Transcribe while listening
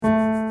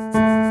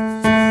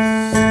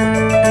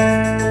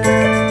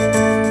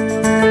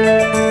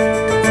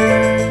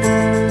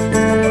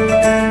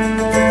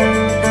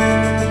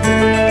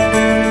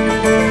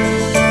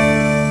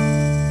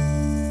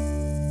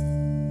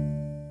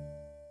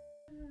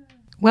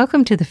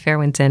Welcome to the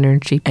Fairwinds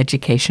Energy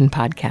Education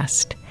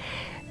Podcast.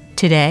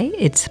 Today,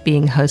 it's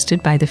being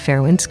hosted by the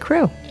Fairwinds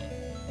crew.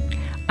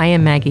 I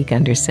am Maggie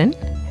Gunderson,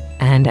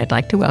 and I'd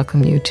like to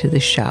welcome you to the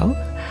show,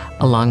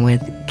 along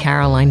with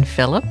Caroline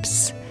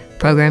Phillips,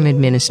 Program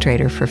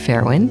Administrator for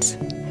Fairwinds,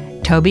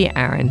 Toby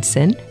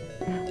Aronson,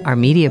 our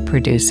media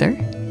producer,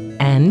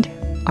 and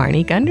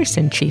Arnie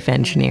Gunderson, Chief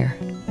Engineer.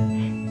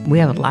 We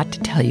have a lot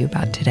to tell you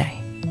about today.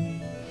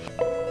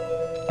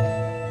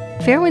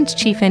 Fairwinds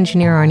Chief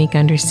Engineer Arnie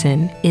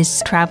Gunderson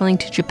is traveling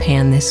to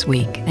Japan this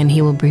week, and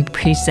he will be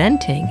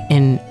presenting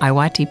in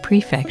Iwate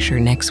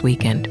Prefecture next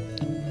weekend.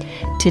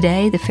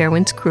 Today, the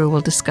Fairwinds crew will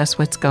discuss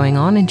what's going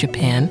on in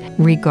Japan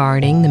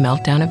regarding the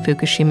meltdown at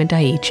Fukushima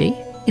Daiichi,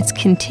 its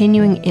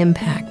continuing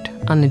impact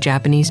on the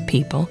Japanese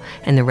people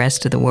and the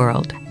rest of the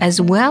world,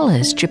 as well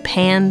as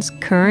Japan's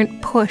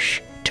current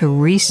push to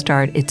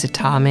restart its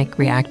atomic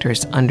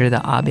reactors under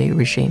the Abe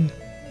regime.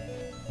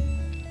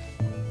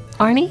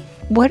 Arnie?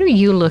 What are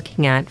you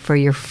looking at for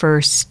your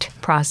first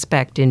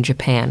prospect in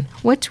Japan?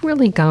 What's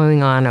really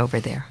going on over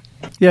there?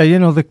 Yeah,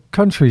 the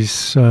country's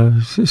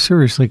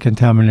seriously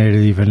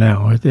contaminated even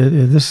now.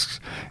 This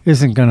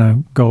isn't going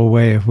to go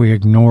away if we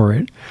ignore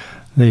it.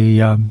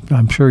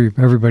 I'm sure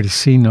everybody's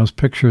seen those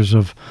pictures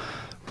of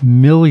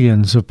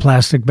millions of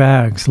plastic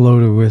bags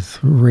loaded with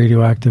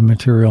radioactive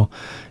material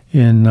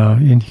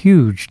in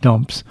huge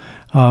dumps.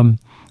 And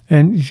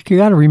you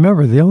got to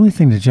remember, the only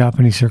thing the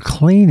Japanese are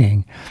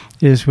cleaning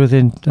is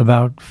within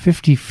about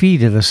 50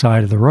 feet of the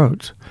side of the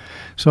roads.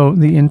 So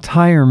the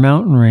entire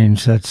mountain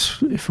range that's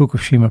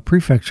Fukushima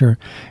Prefecture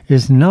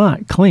is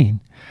not clean.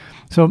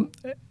 So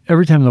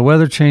every time the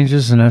weather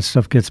changes and that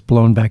stuff gets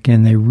blown back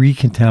in, they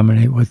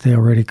recontaminate what they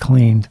already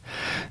cleaned.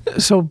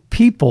 So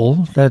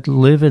people that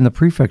live in the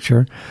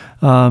prefecture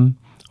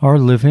are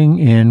living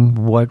in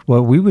what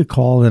we would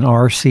call an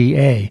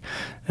RCA,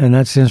 and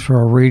that stands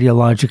for a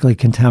radiologically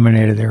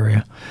contaminated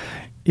area.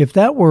 If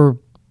that were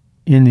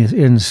in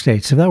the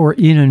States, if that were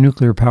in a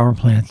nuclear power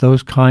plant,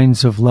 those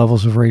kinds of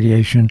levels of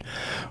radiation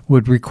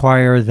would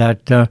require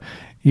that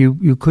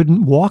you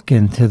couldn't walk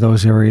into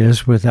those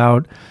areas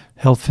without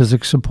health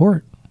physics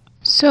support.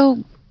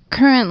 So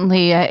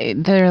currently,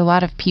 there are a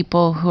lot of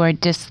people who are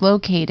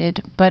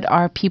dislocated, but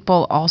are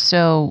people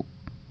also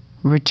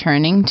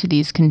returning to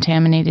these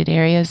contaminated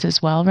areas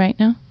as well right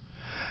now?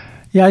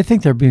 Yeah, I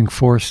think they're being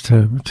forced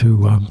to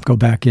go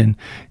back in.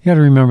 You got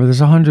to remember,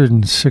 there's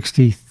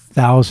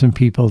 160,000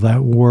 people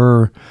that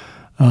were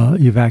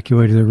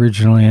evacuated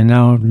originally, and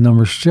now the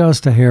number's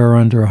just a hair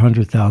under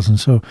 100,000.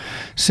 So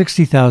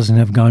 60,000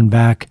 have gone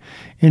back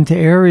into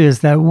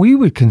areas that we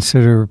would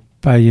consider,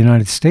 by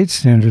United States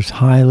standards,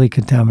 highly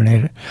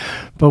contaminated.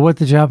 But what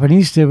the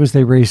Japanese did was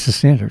they raised the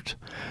standards.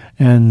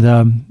 And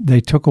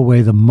they took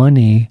away the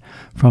money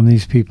from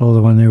these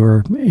people when they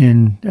were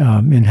in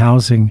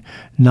housing,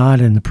 not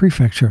in the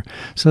prefecture.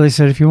 So they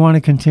said, if you want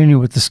to continue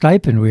with the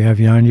stipend we have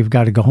you on, you've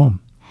got to go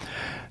home.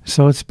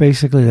 So it's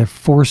basically they're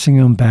forcing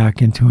them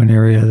back into an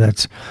area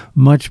that's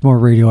much more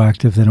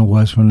radioactive than it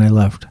was when they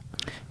left.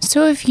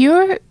 So if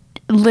you're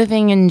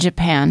living in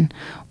Japan,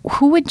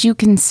 who would you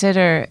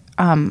consider,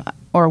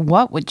 or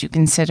what would you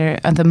consider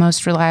the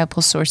most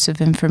reliable source of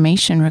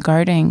information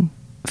regarding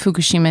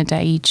Fukushima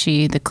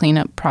Daiichi, the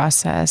cleanup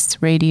process,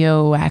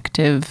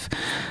 radioactive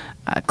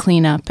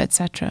cleanup,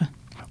 etc.?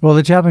 Well,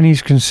 the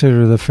Japanese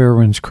consider the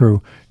Fairwinds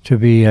crew to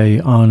be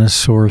an honest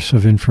source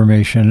of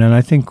information, and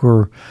I think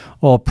we're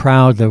all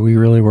proud that we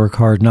really work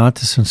hard not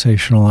to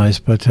sensationalize,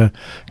 but to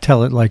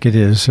tell it like it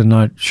is and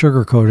not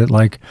sugarcoat it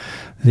like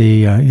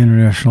the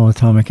International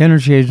Atomic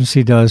Energy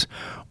Agency does,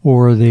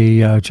 or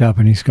the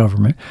Japanese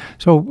government.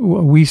 So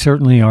we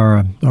certainly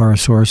are a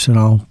source, and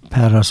I'll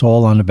pat us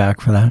all on the back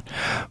for that.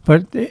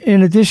 But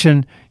in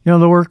addition,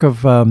 the work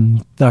of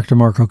Dr.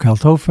 Marco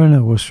Kaltofen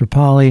at Worcester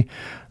Poly,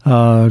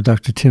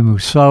 Dr. Tim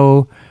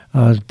Uso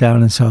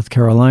down in South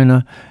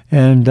Carolina,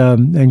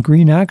 and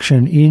Green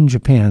Action in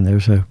Japan.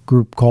 There's a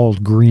group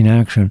called Green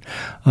Action.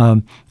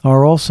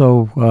 Are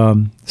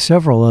also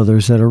several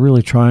others that are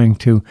really trying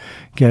to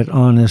get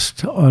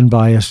honest,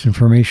 unbiased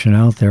information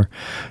out there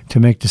to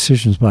make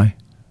decisions by.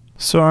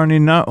 So, Arnie,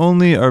 not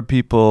only are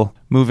people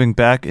moving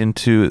back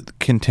into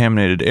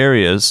contaminated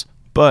areas,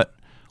 but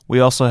we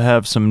also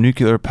have some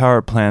nuclear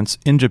power plants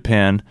in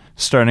Japan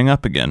starting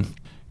up again.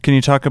 Can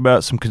you talk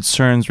about some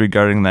concerns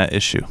regarding that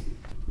issue?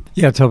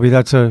 Yeah, Toby,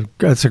 that's a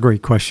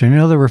great question.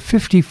 There were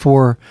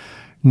 54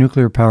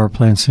 nuclear power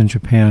plants in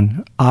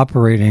Japan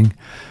operating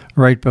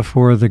right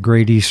before the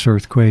Great East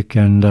Earthquake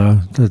and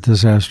the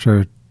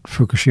disaster at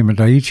Fukushima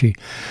Daiichi.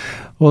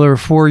 Well, there were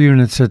 4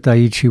 units that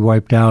Daiichi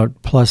wiped out,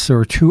 plus there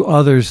were 2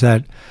 others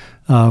that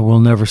will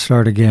never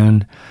start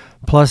again.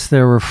 Plus,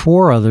 there were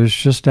 4 others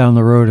just down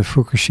the road at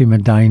Fukushima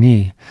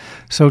Daini.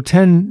 So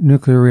 10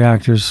 nuclear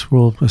reactors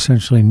will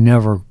essentially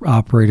never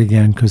operate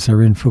again because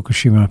they're in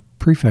Fukushima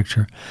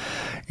Prefecture.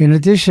 In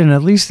addition,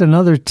 at least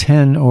another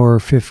 10 or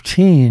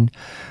 15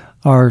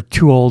 are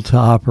too old to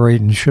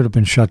operate and should have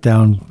been shut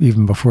down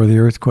even before the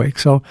earthquake.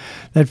 So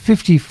that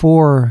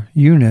 54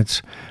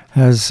 units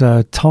has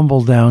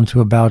tumbled down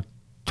to about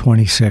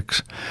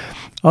 26.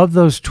 of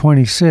those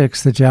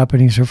 26, the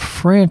Japanese are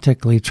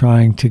frantically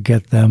trying to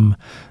get them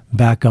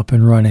back up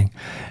and running.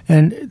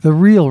 And the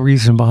real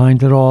reason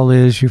behind it all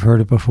is, you've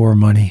heard it before,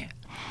 money.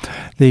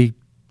 The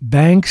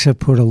banks have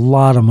put a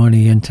lot of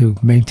money into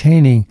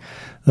maintaining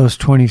those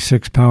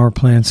 26 power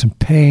plants and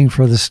paying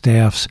for the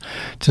staffs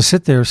to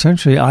sit there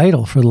essentially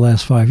idle for the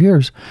last 5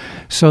 years,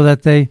 so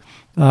that they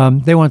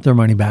want their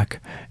money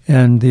back.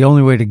 And the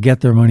only way to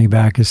get their money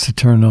back is to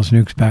turn those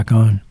nukes back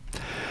on.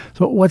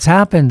 So what's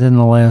happened in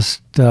the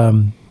last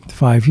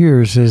 5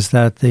 years is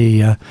that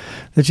the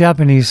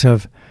Japanese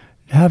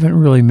haven't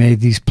really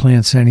made these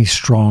plants any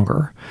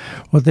stronger.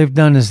 What they've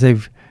done is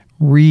they've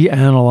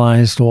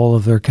reanalyzed all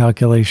of their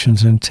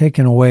calculations and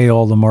taken away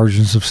all the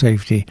margins of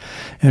safety,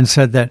 and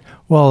said that,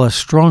 well, a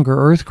stronger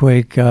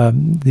earthquake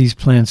these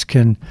plants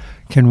can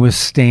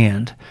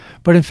withstand.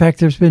 But in fact,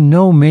 there's been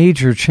no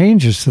major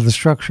changes to the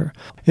structure.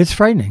 It's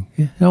frightening.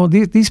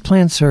 These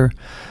plants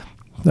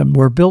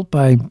were built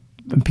by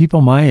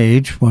people my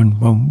age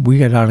when we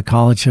got out of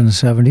college in the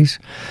 70s.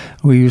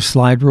 We used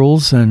slide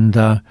rules, and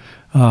they're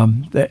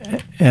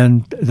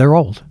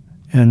old.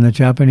 And the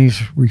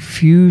Japanese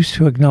refuse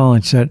to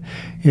acknowledge that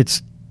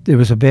it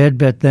was a bad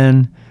bet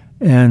then,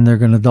 and they're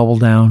going to double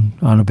down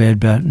on a bad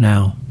bet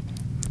now.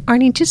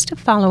 Arnie, just to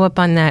follow up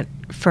on that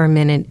for a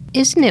minute,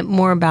 isn't it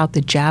more about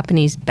the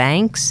Japanese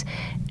banks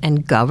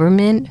and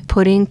government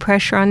putting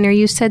pressure on there?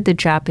 You said the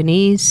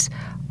Japanese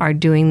are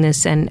doing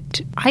this, and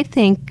I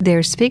think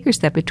there's figures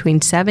that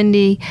between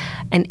 70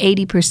 and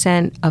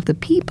 80% of the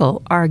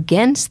people are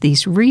against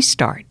these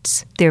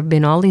restarts. There have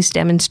been all these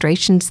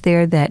demonstrations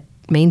there that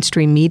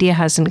mainstream media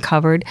hasn't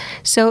covered.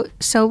 So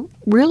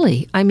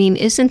really, I mean,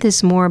 isn't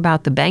this more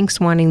about the banks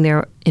wanting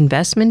their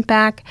investment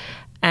back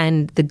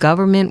and the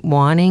government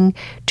wanting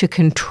to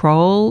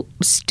control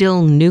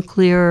still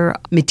nuclear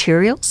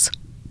materials?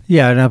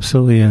 Yeah, it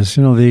absolutely is.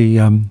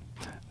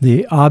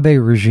 The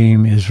Abe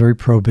regime is very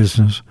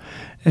pro-business,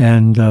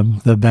 and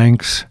the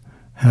banks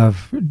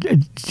have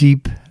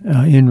deep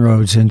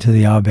inroads into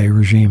the Abe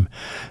regime.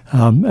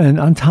 And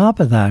on top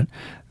of that,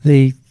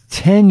 the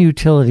 10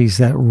 utilities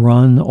that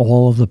run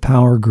all of the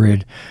power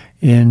grid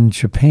in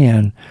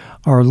Japan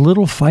are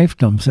little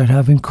fiefdoms that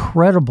have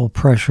incredible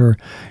pressure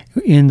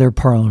in their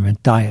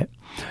parliament diet.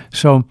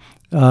 So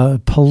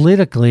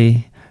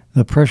politically,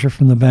 the pressure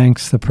from the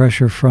banks, the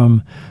pressure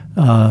from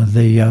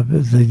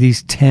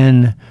these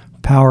 10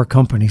 power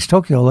companies,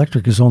 Tokyo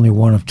Electric is only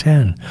one of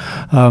 10,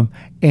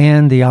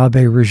 and the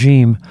Abe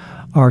regime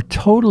are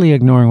totally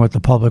ignoring what the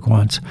public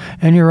wants.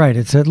 And you're right,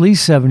 it's at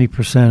least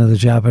 70% of the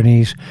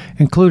Japanese,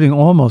 including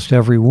almost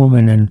every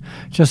woman and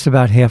just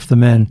about half the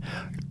men,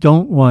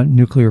 don't want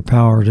nuclear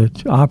power to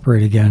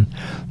operate again.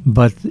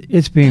 But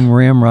it's being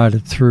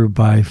ramrodded through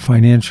by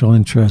financial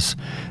interests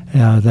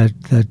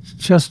that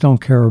just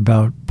don't care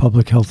about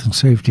public health and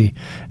safety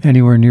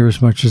anywhere near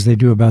as much as they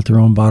do about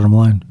their own bottom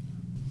line.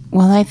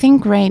 Well, I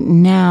think right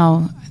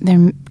now,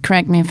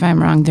 correct me if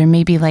I'm wrong, there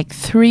may be like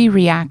 3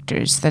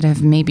 reactors that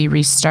have maybe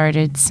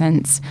restarted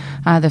since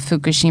the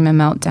Fukushima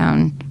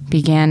meltdown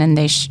began, and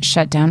they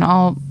shut down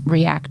all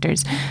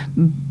reactors.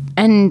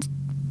 And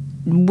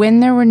when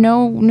there were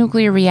no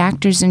nuclear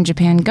reactors in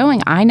Japan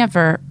going, I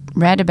never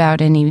read about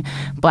any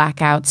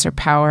blackouts or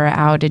power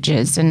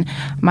outages. And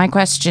my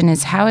question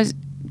is, how is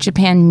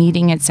Japan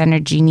meeting its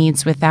energy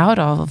needs without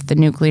all of the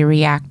nuclear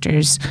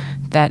reactors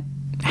that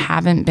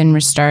haven't been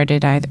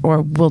restarted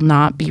or will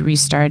not be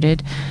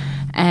restarted?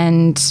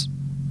 And,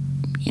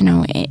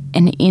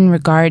 and in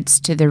regards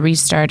to the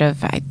restart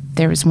of,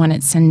 there was one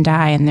at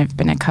Sendai and there have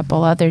been a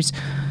couple others,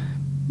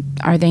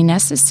 are they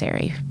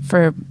necessary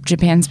for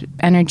Japan's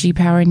energy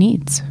power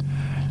needs?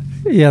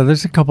 Yeah,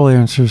 there's a couple of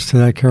answers to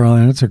that,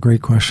 Caroline. It's a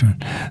great question.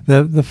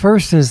 The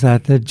first is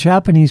that the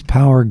Japanese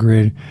power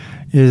grid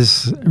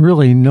is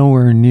really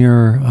nowhere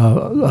near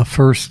a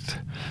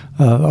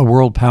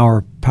world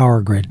power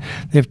grid.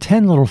 They have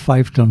 10 little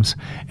fiefdoms,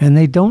 and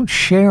they don't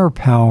share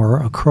power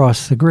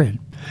across the grid.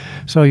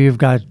 So you've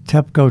got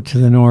TEPCO to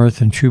the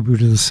north and Chubu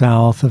to the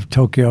south of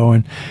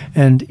Tokyo,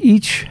 and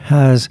each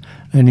has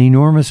an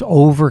enormous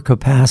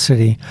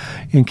overcapacity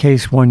in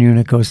case one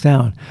unit goes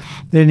down.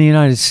 In the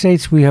United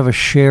States, we have a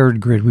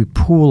shared grid. We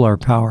pool our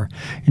power.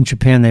 In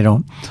Japan, they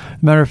don't.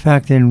 Matter of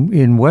fact,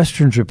 in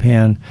Western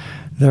Japan,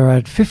 they're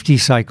at 50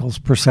 cycles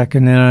per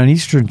second, and on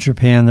Eastern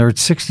Japan, they're at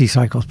 60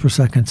 cycles per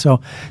second. So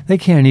they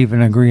can't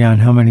even agree on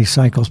how many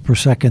cycles per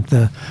second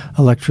the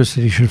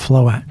electricity should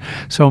flow at.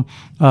 So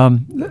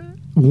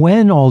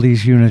when all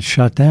these units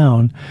shut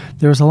down,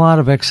 there's a lot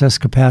of excess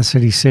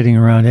capacity sitting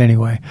around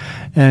anyway.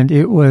 And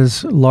it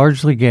was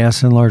largely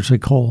gas and largely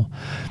coal.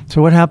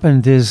 So what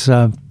happened is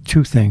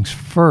 2 things.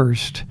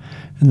 First,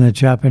 and the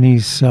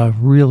Japanese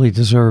really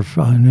deserve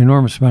an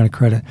enormous amount of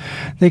credit,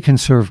 they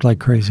conserved like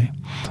crazy.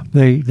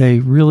 They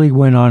really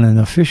went on an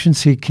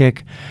efficiency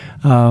kick.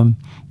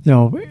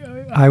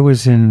 I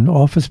was in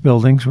office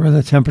buildings where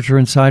the temperature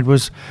inside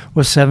was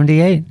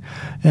 78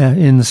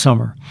 in the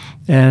summer.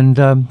 And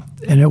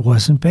And it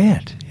wasn't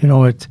bad.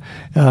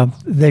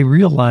 They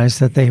realized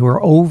that they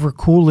were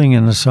overcooling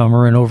in the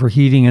summer and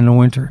overheating in the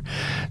winter.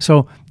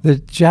 So the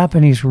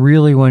Japanese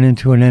really went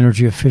into an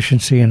energy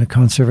efficiency and a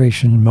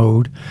conservation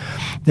mode.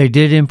 They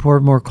did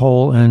import more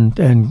coal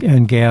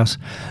and gas,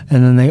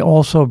 and then they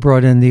also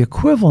brought in the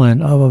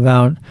equivalent of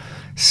about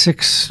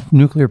 6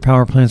 nuclear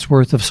power plants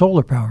worth of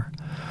solar power.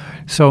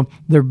 So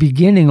they're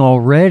beginning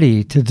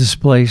already to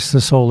displace the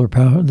solar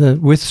power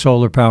with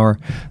solar power,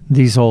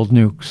 these old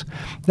nukes.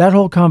 That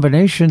whole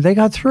combination, they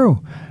got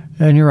through.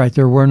 And you're right,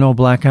 there were no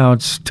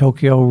blackouts.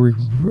 Tokyo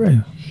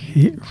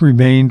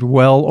remained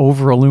well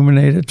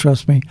over-illuminated,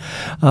 trust me,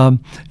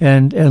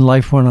 and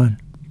life went on.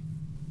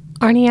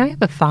 Arnie, I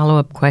have a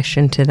follow-up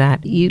question to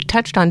that. You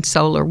touched on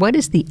solar. What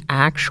is the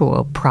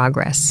actual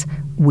progress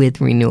with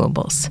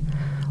renewables?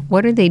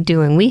 What are they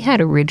doing? We had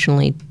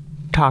originally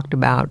talked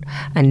about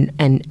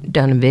and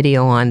done a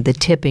video on the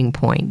tipping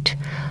point.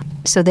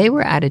 So they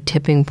were at a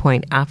tipping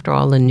point after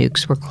all the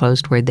nukes were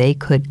closed where they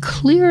could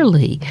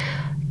clearly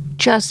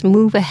just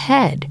move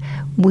ahead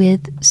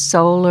with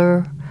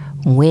solar,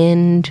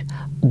 wind,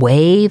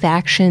 wave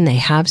action. They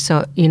have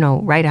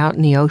right out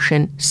in the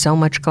ocean, so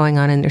much going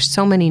on, and there's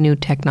so many new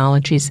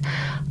technologies.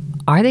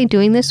 Are they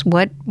doing this?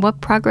 What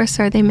progress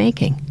are they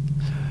making?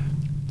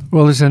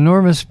 Well, there's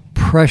enormous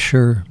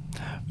pressure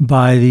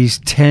by these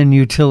 10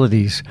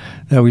 utilities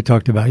that we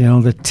talked about.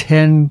 The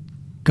 10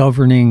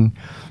 governing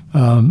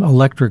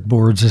electric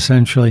boards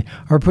essentially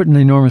are putting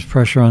enormous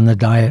pressure on the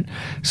diet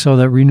so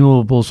that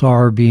renewables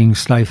are being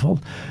stifled.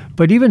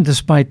 But even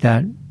despite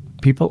that,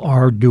 people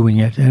are doing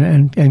it,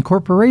 and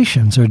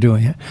corporations are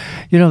doing it.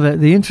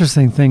 The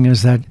interesting thing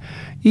is that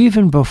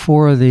even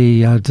before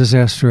the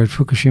disaster at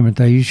Fukushima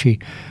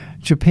Daiichi,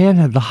 Japan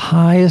had the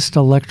highest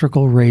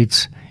electrical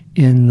rates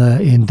in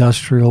the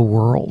industrial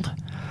world.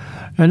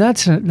 And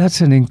that's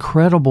an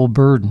incredible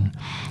burden.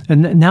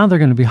 And now they're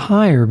going to be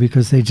higher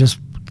because they just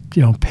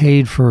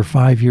paid for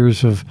 5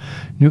 years of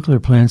nuclear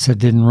plants that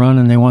didn't run,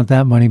 and they want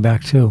that money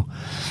back too.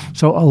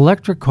 So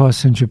electric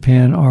costs in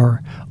Japan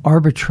are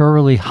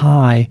arbitrarily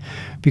high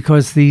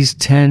because these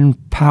 10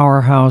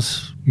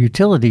 powerhouse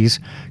utilities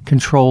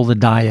control the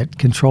diet,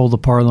 control the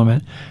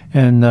parliament,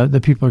 and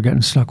the people are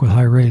getting stuck with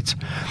high rates.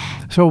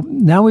 So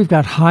now we've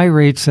got high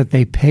rates that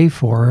they pay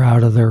for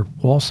out of their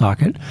wall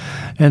socket,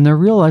 and they're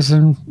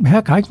realizing,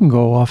 heck, I can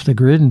go off the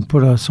grid and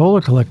put a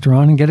solar collector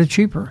on and get it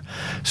cheaper.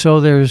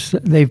 So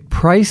they've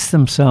priced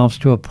themselves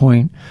to a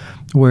point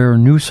where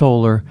new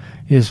solar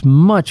is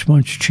much,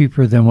 much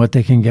cheaper than what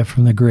they can get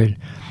from the grid.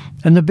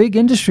 And the big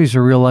industries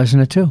are realizing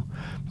it too.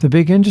 The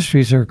big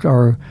industries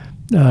are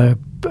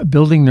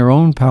building their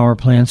own power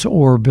plants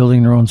or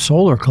building their own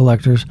solar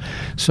collectors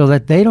so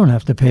that they don't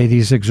have to pay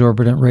these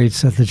exorbitant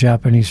rates that the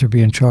Japanese are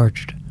being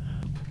charged.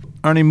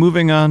 Arnie,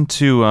 moving on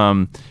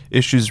to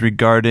issues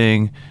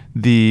regarding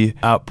the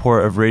outpour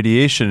of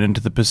radiation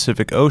into the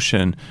Pacific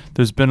Ocean,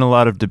 there's been a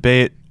lot of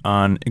debate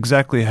on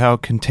exactly how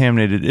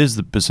contaminated is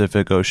the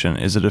Pacific Ocean.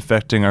 Is it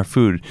affecting our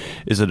food?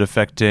 Is it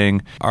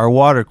affecting our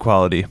water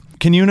quality?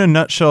 Can you, in a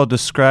nutshell,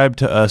 describe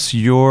to us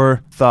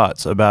your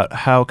thoughts about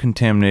how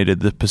contaminated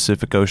the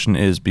Pacific Ocean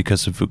is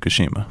because of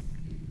Fukushima?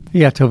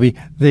 Yeah, Toby.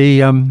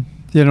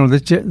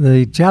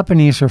 The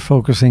Japanese are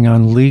focusing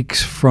on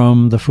leaks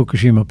from the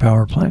Fukushima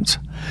power plants.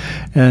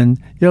 And,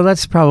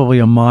 that's probably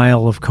a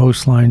mile of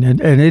coastline,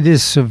 and it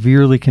is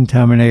severely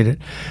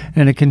contaminated,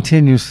 and it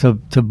continues to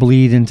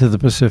bleed into the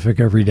Pacific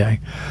every day.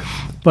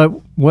 But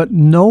what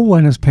no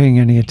one is paying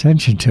any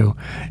attention to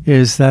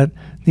is that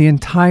the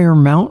entire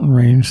mountain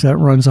range that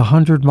runs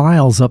 100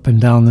 miles up and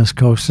down this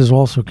coast is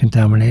also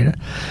contaminated.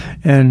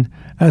 And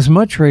as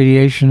much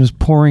radiation is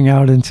pouring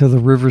out into the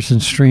rivers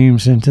and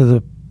streams, into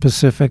the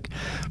Pacific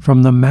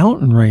from the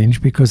mountain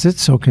range because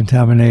it's so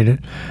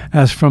contaminated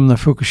as from the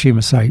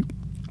Fukushima site.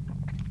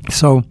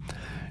 So,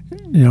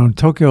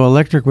 Tokyo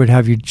Electric would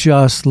have you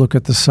just look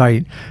at the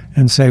site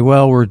and say,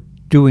 well, we're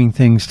doing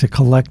things to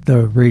collect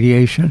the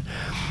radiation.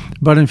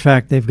 But in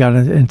fact, they've got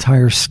an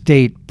entire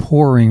state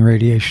pouring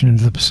radiation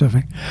into the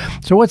Pacific.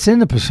 So what's in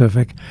the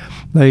Pacific?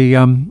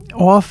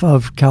 Off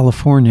of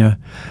California,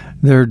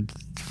 they're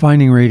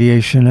finding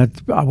radiation at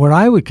what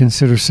I would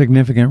consider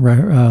significant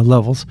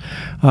levels.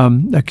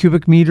 A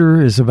cubic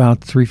meter is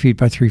about 3 feet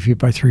by 3 feet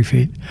by 3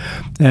 feet.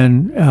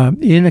 And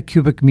in a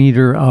cubic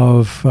meter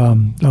of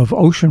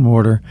ocean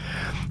water,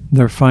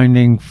 they're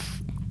finding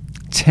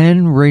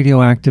 10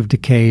 radioactive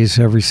decays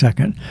every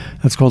second.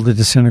 That's called the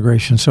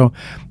disintegration. So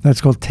that's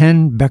called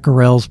 10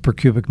 becquerels per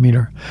cubic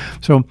meter.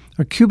 So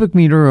a cubic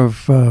meter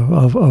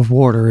of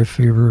water, if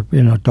you were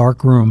in a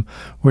dark room,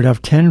 would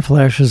have 10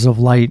 flashes of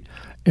light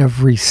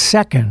every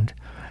second,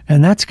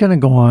 and that's going to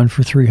go on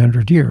for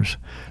 300 years.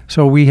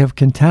 So we have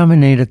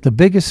contaminated the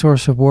biggest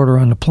source of water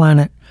on the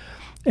planet,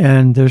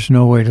 and there's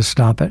no way to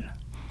stop it.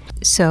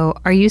 So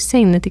are you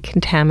saying that the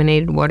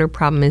contaminated water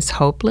problem is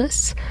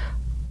hopeless?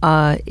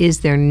 Is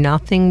there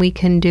nothing we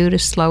can do to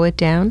slow it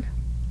down?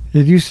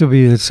 It used to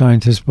be that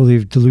scientists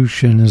believed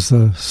dilution is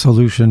the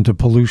solution to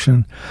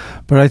pollution,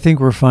 but I think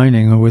we're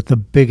finding with the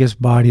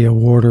biggest body of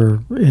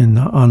water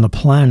on the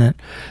planet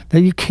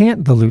that you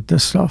can't dilute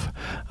this stuff.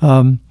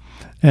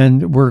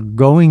 And we're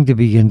going to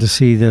begin to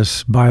see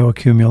this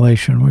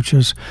bioaccumulation, which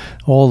is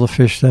all the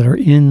fish that are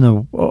in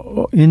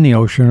the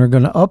ocean are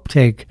going to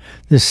uptake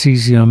the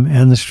cesium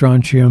and the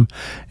strontium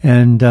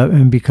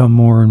and become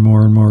more and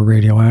more and more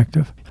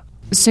radioactive.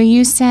 So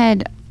you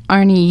said,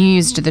 Arnie, you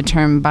used the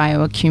term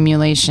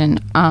bioaccumulation.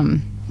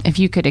 If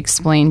you could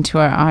explain to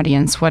our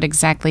audience what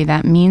exactly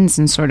that means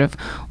and sort of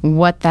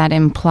what that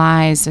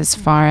implies as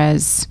far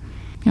as,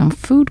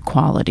 food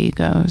quality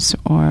goes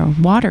or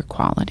water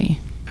quality.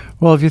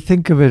 Well, if you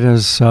think of it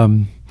as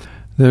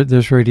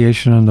there's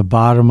radiation on the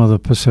bottom of the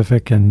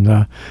Pacific,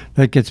 and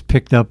that gets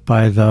picked up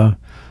by the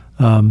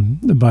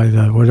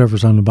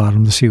whatever's on the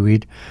bottom, the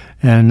seaweed,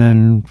 and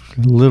then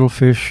little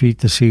fish eat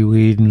the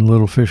seaweed, and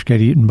little fish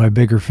get eaten by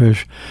bigger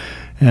fish,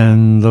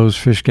 and those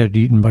fish get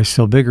eaten by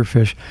still bigger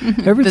fish.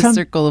 The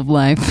circle of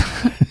life.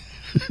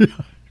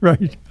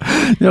 Right.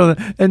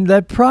 And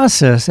that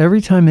process,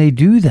 every time they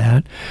do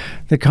that,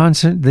 the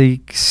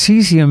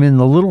cesium in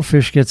the little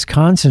fish gets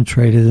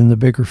concentrated in the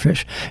bigger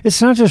fish.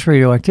 It's not just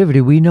radioactivity.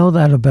 We know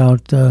that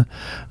about the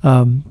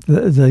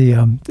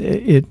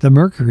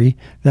mercury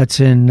that's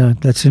in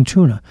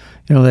tuna.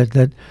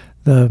 That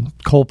the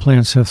coal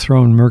plants have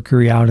thrown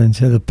mercury out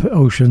into the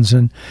oceans,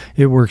 and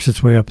it works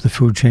its way up the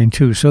food chain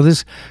too. So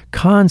this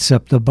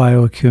concept of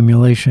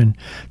bioaccumulation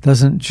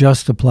doesn't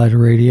just apply to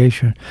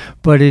radiation,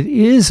 but it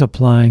is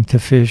applying to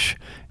fish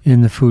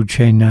in the food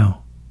chain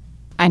now.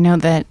 I know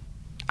that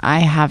I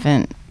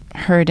haven't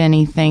heard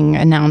anything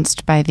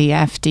announced by the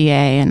FDA,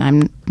 and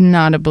I'm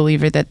not a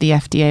believer that the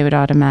FDA would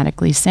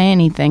automatically say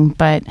anything,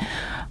 but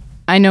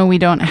I know we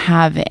don't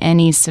have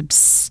any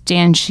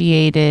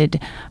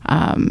substantiated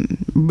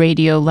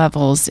radio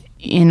levels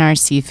in our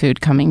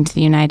seafood coming to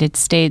the United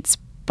States,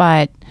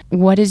 but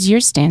what is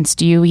your stance?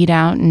 Do you eat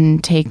out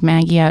and take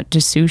Maggie out to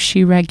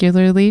sushi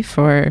regularly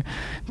for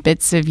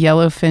bits of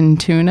yellowfin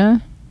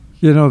tuna?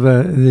 The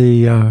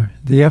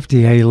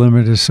FDA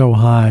limit is so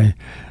high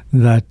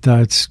that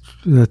it's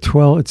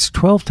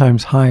 12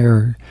 times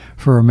higher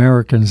for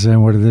Americans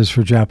than what it is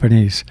for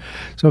Japanese.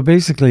 So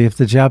basically, if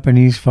the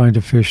Japanese find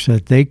a fish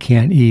that they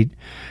can't eat,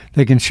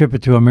 they can ship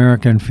it to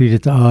America and feed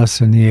it to us,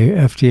 and the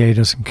FDA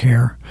doesn't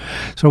care.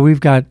 So we've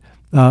got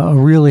a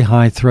really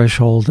high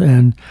threshold,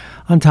 and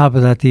on top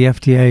of that, the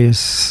FDA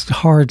is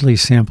hardly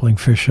sampling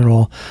fish at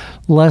all.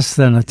 Less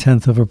than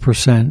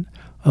 0.1%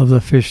 of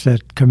the fish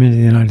that come into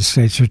the United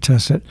States are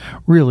tested.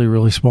 Really,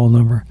 really small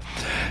number.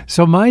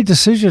 So my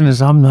decision is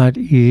I'm not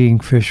eating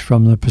fish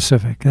from the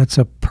Pacific. That's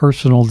a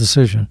personal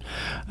decision.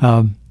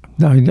 I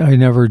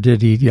never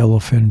did eat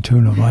yellowfin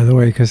tuna, by the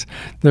way, because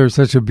they're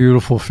such a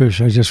beautiful fish.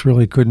 I just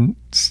really couldn't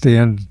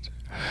stand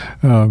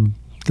killing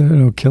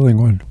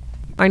one.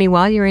 Arnie,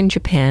 while you're in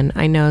Japan,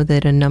 I know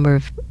that a number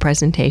of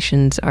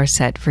presentations are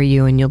set for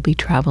you, and you'll be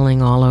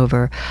traveling all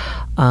over.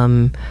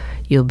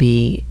 You'll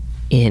be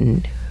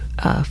in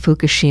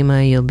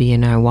Fukushima, you'll be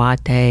in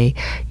Iwate,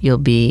 you'll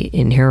be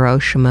in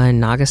Hiroshima and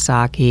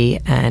Nagasaki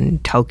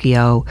and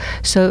Tokyo.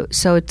 So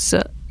it's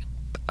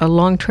a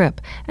long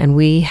trip, and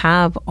we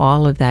have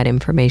all of that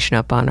information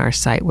up on our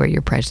site where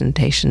your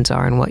presentations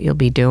are and what you'll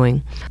be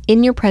doing.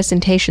 In your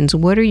presentations,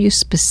 what are you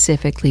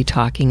specifically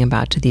talking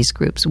about to these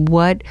groups?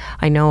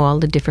 I know all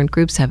the different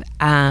groups have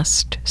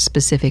asked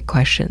specific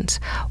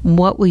questions.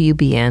 What will you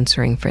be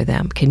answering for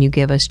them? Can you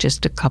give us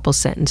just a couple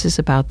sentences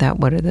about that?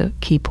 What are the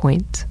key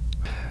points?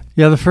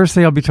 Yeah, the first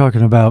thing I'll be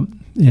talking about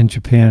in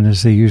Japan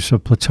is the use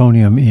of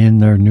plutonium in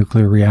their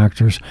nuclear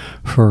reactors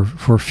for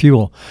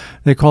fuel.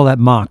 They call that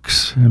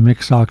MOX, a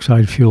mixed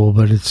oxide fuel,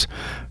 but it's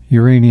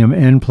uranium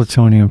and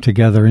plutonium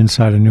together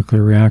inside a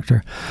nuclear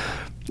reactor.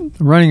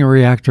 Running a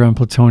reactor on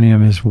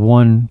plutonium is,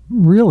 one,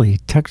 really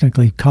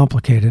technically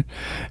complicated,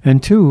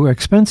 and two,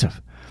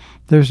 expensive.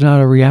 There's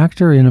not a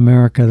reactor in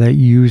America that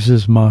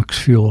uses MOX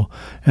fuel,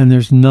 and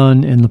there's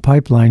none in the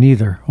pipeline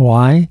either.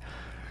 Why?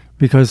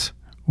 Because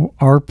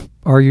our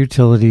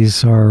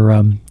utilities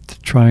are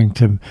trying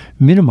to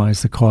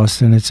minimize the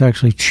cost, and it's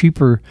actually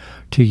cheaper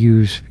to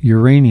use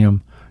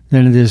uranium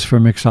than it is for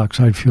mixed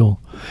oxide fuel.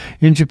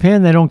 In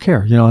Japan, they don't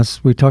care.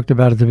 As we talked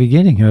about at the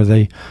beginning here,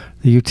 the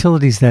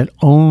utilities that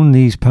own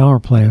these power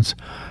plants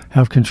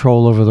have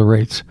control over the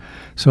rates.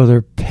 So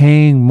they're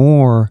paying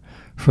more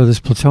for this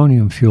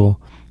plutonium fuel.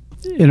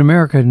 In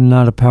America,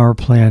 not a power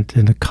plant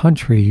in the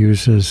country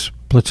uses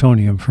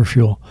plutonium for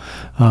fuel.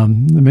 The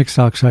mixed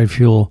oxide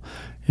fuel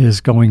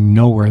is going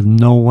nowhere.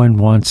 No one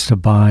wants to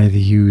buy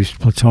the used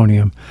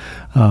plutonium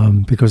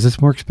because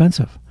it's more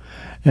expensive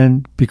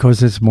and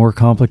because it's more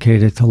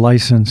complicated to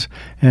license.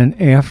 And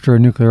after a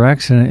nuclear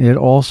accident, it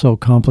also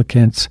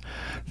complicates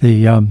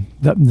the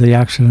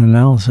accident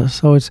analysis.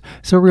 So it's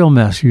a real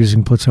mess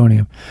using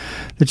plutonium.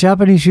 The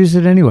Japanese use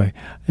it anyway,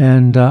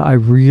 and I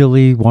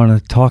really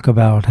want to talk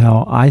about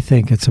how I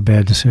think it's a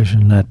bad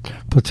decision that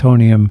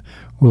plutonium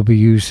will be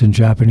used in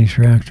Japanese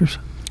reactors.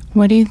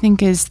 What do you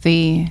think is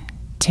the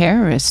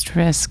terrorist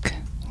risk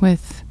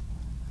with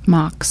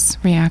MOX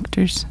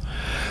reactors?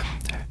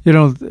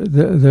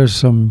 There's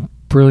some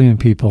brilliant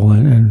people,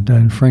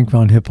 and Frank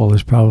von Hippel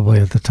is probably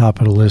at the top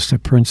of the list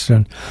at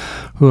Princeton,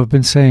 who have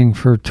been saying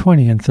for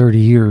 20 and 30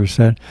 years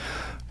that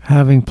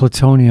having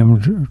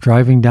plutonium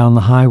driving down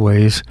the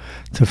highways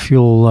to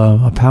fuel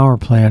a power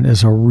plant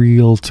is a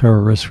real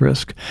terrorist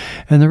risk.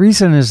 And the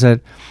reason is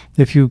that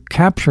if you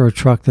capture a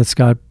truck that's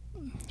got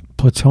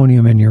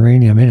plutonium and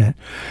uranium in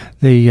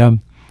it,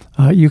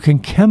 you can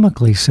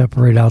chemically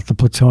separate out the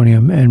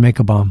plutonium and make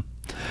a bomb.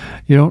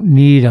 You don't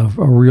need a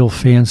real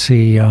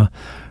fancy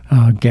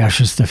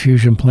gaseous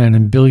diffusion plant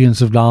and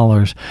billions of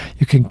dollars.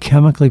 You can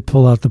chemically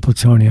pull out the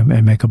plutonium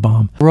and make a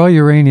bomb. Raw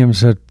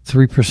uranium's at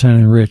 3%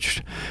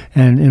 enriched,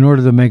 and in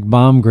order to make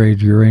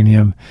bomb-grade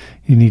uranium,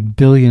 you need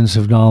billions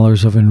of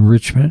dollars of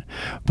enrichment.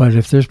 But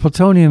if there's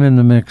plutonium in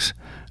the mix,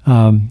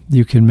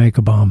 you can make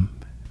a bomb.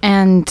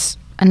 And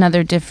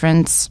another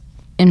difference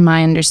in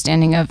my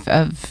understanding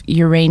of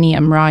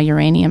uranium, raw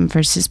uranium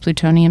versus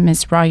plutonium,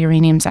 is raw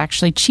uranium's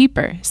actually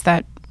cheaper. Is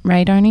that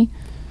right, Arnie?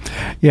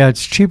 Yeah,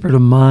 it's cheaper to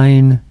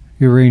mine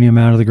uranium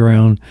out of the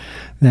ground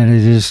than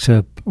it is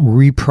to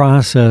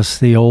reprocess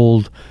the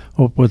old,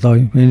 what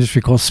the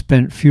industry calls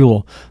spent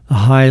fuel, the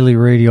highly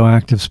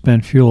radioactive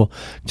spent fuel,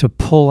 to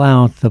pull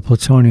out the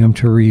plutonium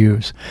to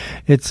reuse.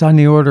 It's on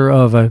the order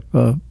of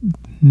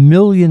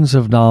millions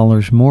of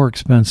dollars more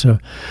expensive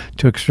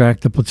to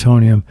extract the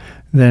plutonium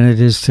than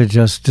it is to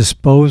just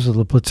dispose of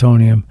the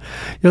plutonium.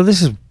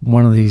 This is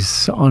one of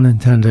these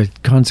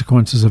unintended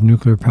consequences of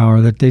nuclear power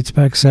that dates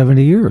back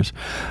 70 years.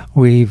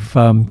 We've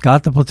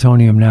got the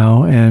plutonium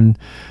now, and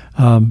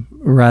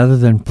rather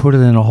than put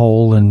it in a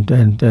hole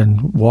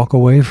and walk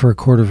away for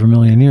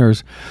 250,000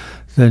 years,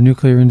 the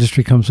nuclear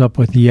industry comes up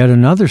with yet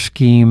another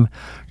scheme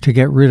to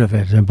get rid of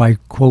it, and by,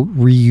 quote,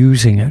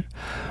 reusing it.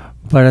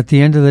 But at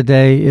the end of the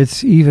day,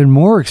 it's even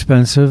more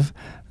expensive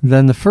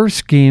than the first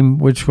scheme,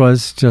 which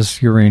was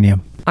just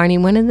uranium.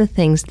 Arnie, one of the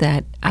things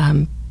that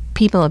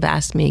people have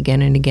asked me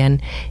again and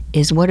again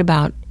is, what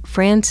about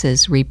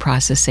France's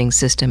reprocessing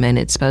system? And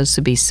it's supposed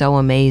to be so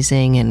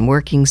amazing and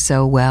working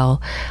so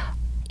well.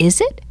 Is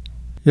it?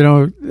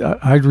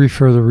 I'd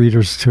refer the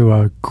readers to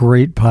a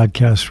great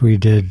podcast we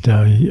did,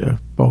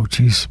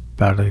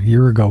 about a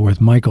year ago with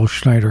Michael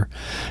Schneider.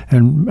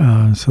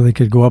 And so they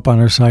could go up on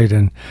our site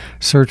and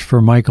search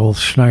for Michael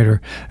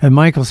Schneider. And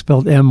Michael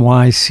spelled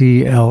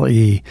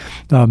M-Y-C-L-E.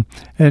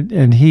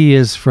 And he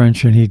is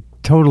French, and he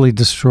totally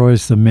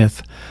destroys the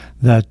myth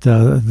that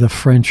the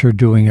French are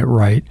doing it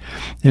right.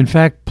 In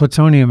fact,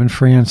 plutonium in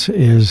France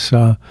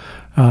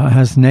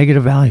has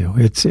negative value.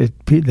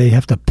 They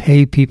have to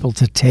pay people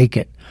to take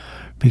it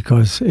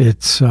because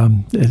it's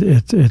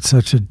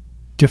such a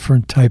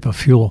different type of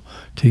fuel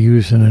to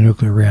use in a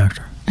nuclear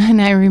reactor.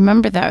 And I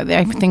remember that.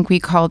 I think we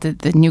called it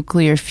the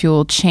nuclear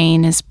fuel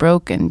chain is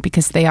broken,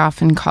 because they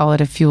often call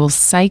it a fuel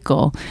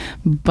cycle,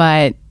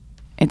 but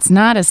it's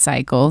not a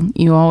cycle.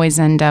 You always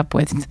end up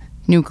with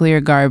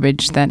nuclear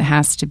garbage that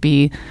has to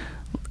be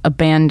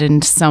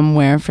abandoned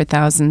somewhere for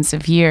thousands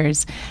of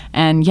years.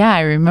 And yeah, I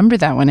remember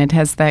that one. It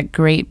has that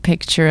great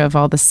picture of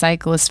all the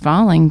cyclists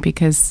falling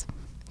because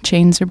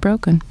chains are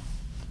broken.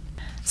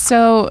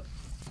 So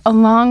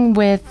along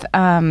with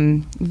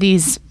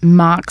these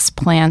MOX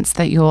plants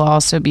that you'll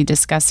also be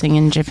discussing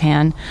in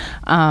Japan,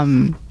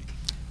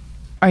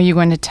 are you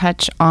going to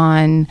touch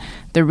on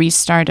the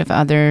restart of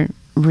other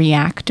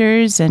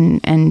reactors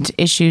and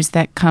issues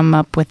that come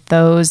up with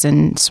those,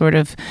 and sort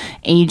of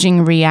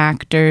aging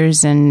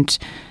reactors and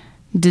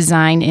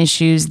design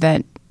issues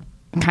that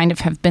kind of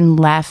have been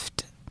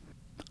left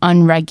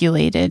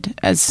unregulated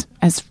as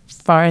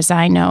far as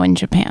I know in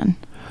Japan?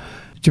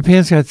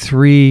 Japan's got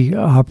 3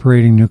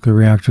 operating nuclear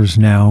reactors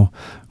now,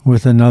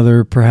 with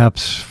another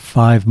perhaps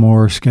 5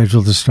 more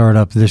scheduled to start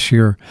up this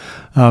year.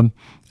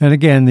 And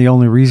again, the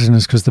only reason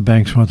is because the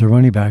banks want their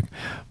money back.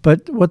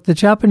 But what the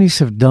Japanese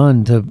have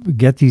done to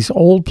get these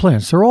old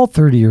plants, they're all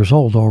 30 years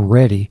old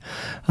already,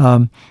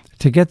 to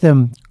get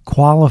them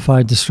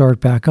qualified to start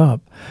back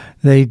up,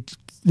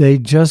 they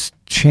just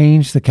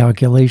changed the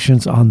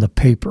calculations on the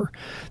paper.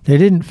 They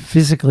didn't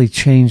physically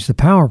change the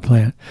power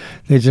plant.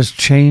 They just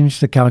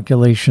changed the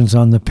calculations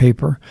on the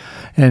paper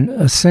and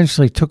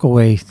essentially took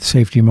away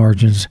safety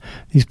margins.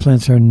 These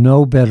plants are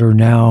no better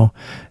now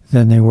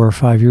than they were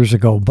 5 years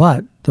ago,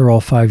 but they're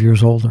all 5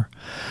 years older.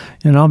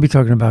 And I'll be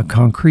talking about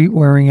concrete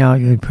wearing out.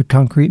 You put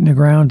concrete in the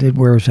ground, it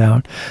wears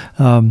out.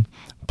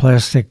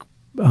 Plastic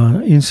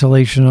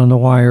insulation on the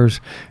wires,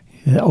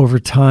 over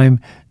time,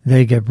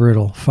 they get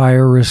brittle.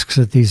 Fire risks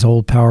at these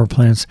old power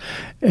plants,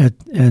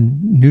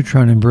 and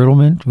neutron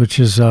embrittlement, which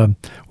is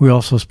we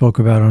also spoke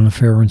about on the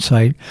Fairwind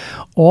site.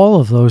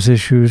 All of those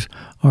issues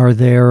are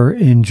there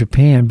in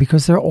Japan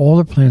because all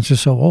their plants are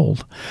so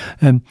old.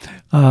 And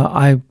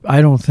I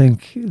don't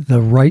think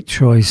the right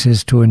choice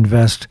is to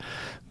invest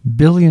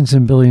billions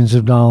and billions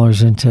of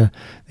dollars into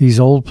these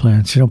old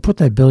plants. Put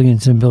that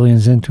billions and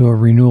billions into a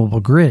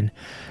renewable grid,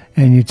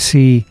 and you'd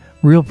see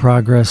real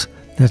progress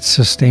that's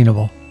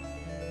sustainable.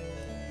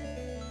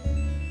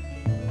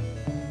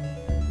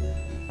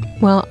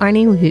 Well,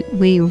 Arnie,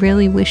 we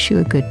really wish you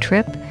a good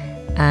trip.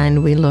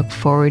 and we look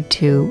forward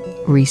to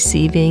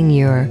receiving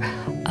your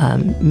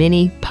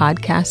mini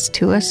podcasts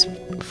to us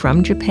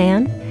from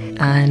Japan,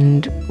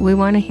 and we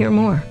want to hear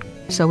more.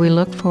 So we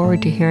look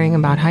forward to hearing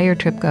about how your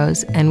trip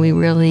goes, and we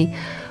really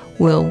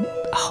will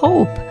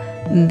hope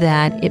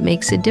that it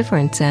makes a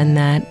difference and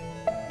that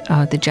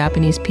the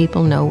Japanese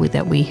people know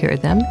that we hear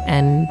them,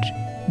 and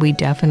we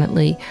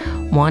definitely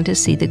want to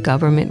see the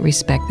government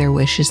respect their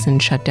wishes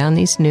and shut down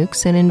these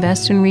nukes and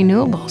invest in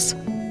renewables.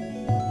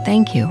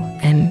 Thank you,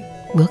 and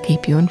we'll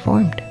keep you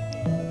informed.